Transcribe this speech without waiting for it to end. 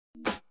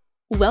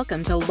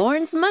Welcome to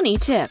Lorne's Money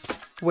Tips,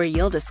 where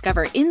you'll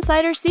discover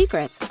insider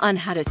secrets on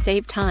how to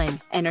save time,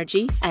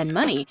 energy, and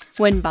money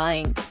when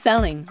buying,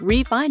 selling,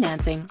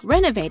 refinancing,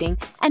 renovating,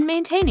 and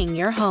maintaining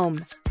your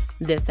home.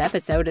 This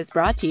episode is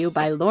brought to you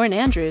by Lorne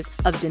Andrews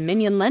of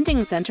Dominion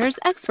Lending Center's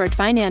Expert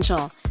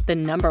Financial, the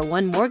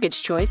 #1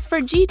 mortgage choice for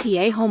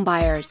GTA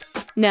homebuyers.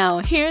 Now,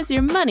 here's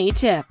your money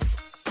tips.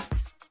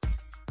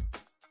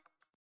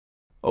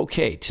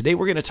 Okay, today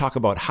we're going to talk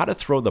about how to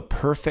throw the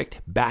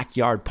perfect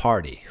backyard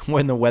party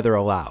when the weather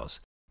allows.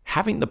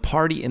 Having the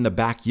party in the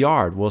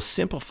backyard will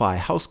simplify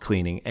house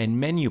cleaning and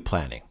menu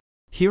planning.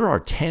 Here are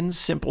 10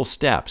 simple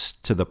steps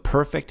to the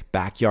perfect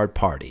backyard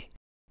party.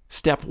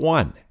 Step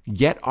 1.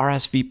 Get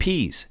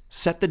RSVPs.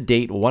 Set the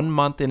date 1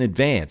 month in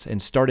advance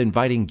and start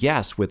inviting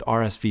guests with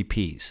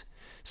RSVPs.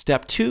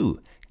 Step 2.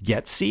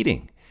 Get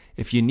seating.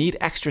 If you need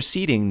extra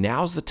seating,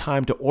 now's the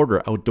time to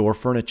order outdoor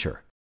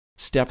furniture.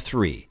 Step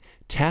 3.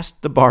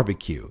 Test the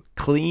barbecue,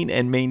 clean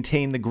and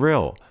maintain the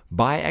grill,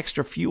 buy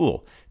extra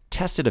fuel,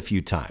 test it a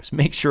few times,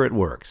 make sure it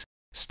works.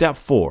 Step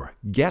 4,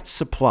 get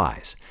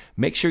supplies.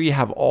 Make sure you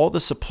have all the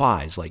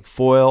supplies like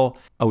foil,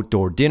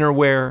 outdoor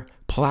dinnerware,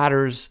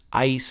 platters,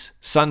 ice,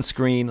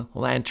 sunscreen,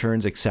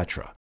 lanterns,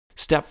 etc.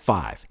 Step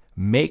 5,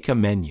 make a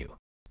menu.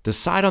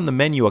 Decide on the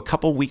menu a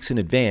couple weeks in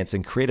advance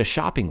and create a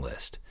shopping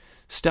list.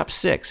 Step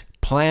 6,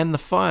 plan the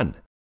fun.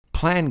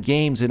 Plan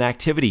games and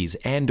activities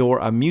and/or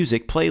a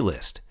music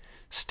playlist.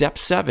 Step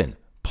 7,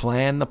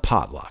 plan the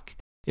potluck.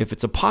 If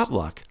it's a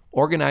potluck,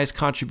 organize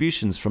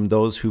contributions from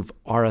those who've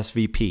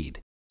RSVP'd.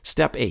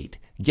 Step 8,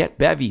 get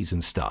bevies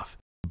and stuff.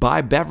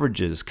 Buy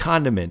beverages,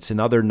 condiments, and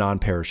other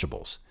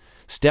non-perishables.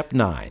 Step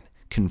 9,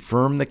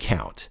 confirm the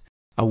count.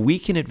 A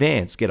week in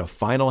advance, get a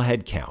final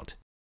head count.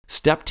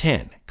 Step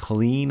 10,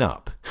 clean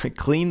up.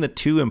 Clean the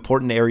 2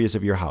 important areas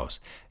of your house,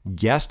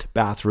 guest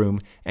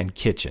bathroom and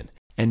kitchen,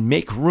 and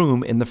make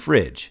room in the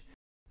fridge.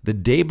 The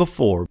day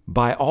before,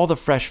 buy all the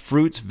fresh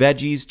fruits,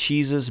 veggies,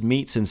 cheeses,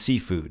 meats, and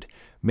seafood.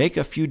 Make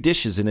a few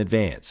dishes in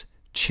advance.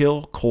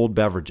 Chill cold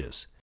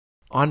beverages.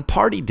 On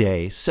party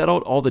day, set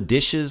out all the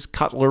dishes,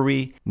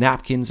 cutlery,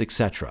 napkins,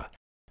 etc.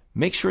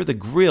 Make sure the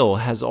grill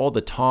has all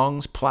the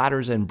tongs,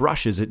 platters, and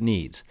brushes it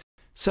needs.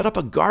 Set up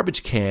a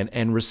garbage can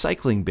and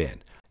recycling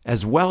bin,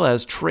 as well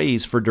as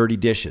trays for dirty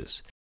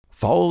dishes.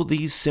 Follow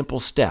these simple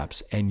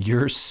steps and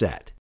you're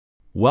set.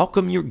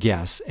 Welcome your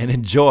guests and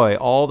enjoy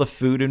all the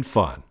food and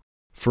fun.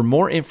 For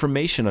more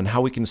information on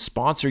how we can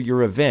sponsor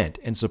your event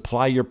and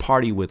supply your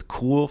party with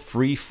cool,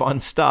 free, fun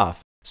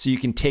stuff so you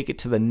can take it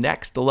to the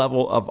next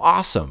level of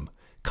awesome,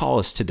 call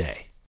us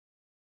today.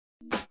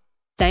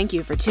 Thank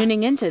you for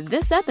tuning into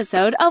this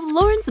episode of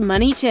Lorne's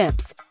Money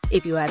Tips.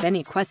 If you have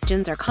any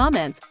questions or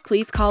comments,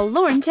 please call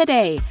Lorne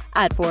today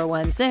at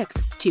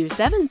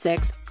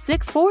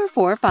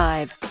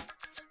 416-276-6445.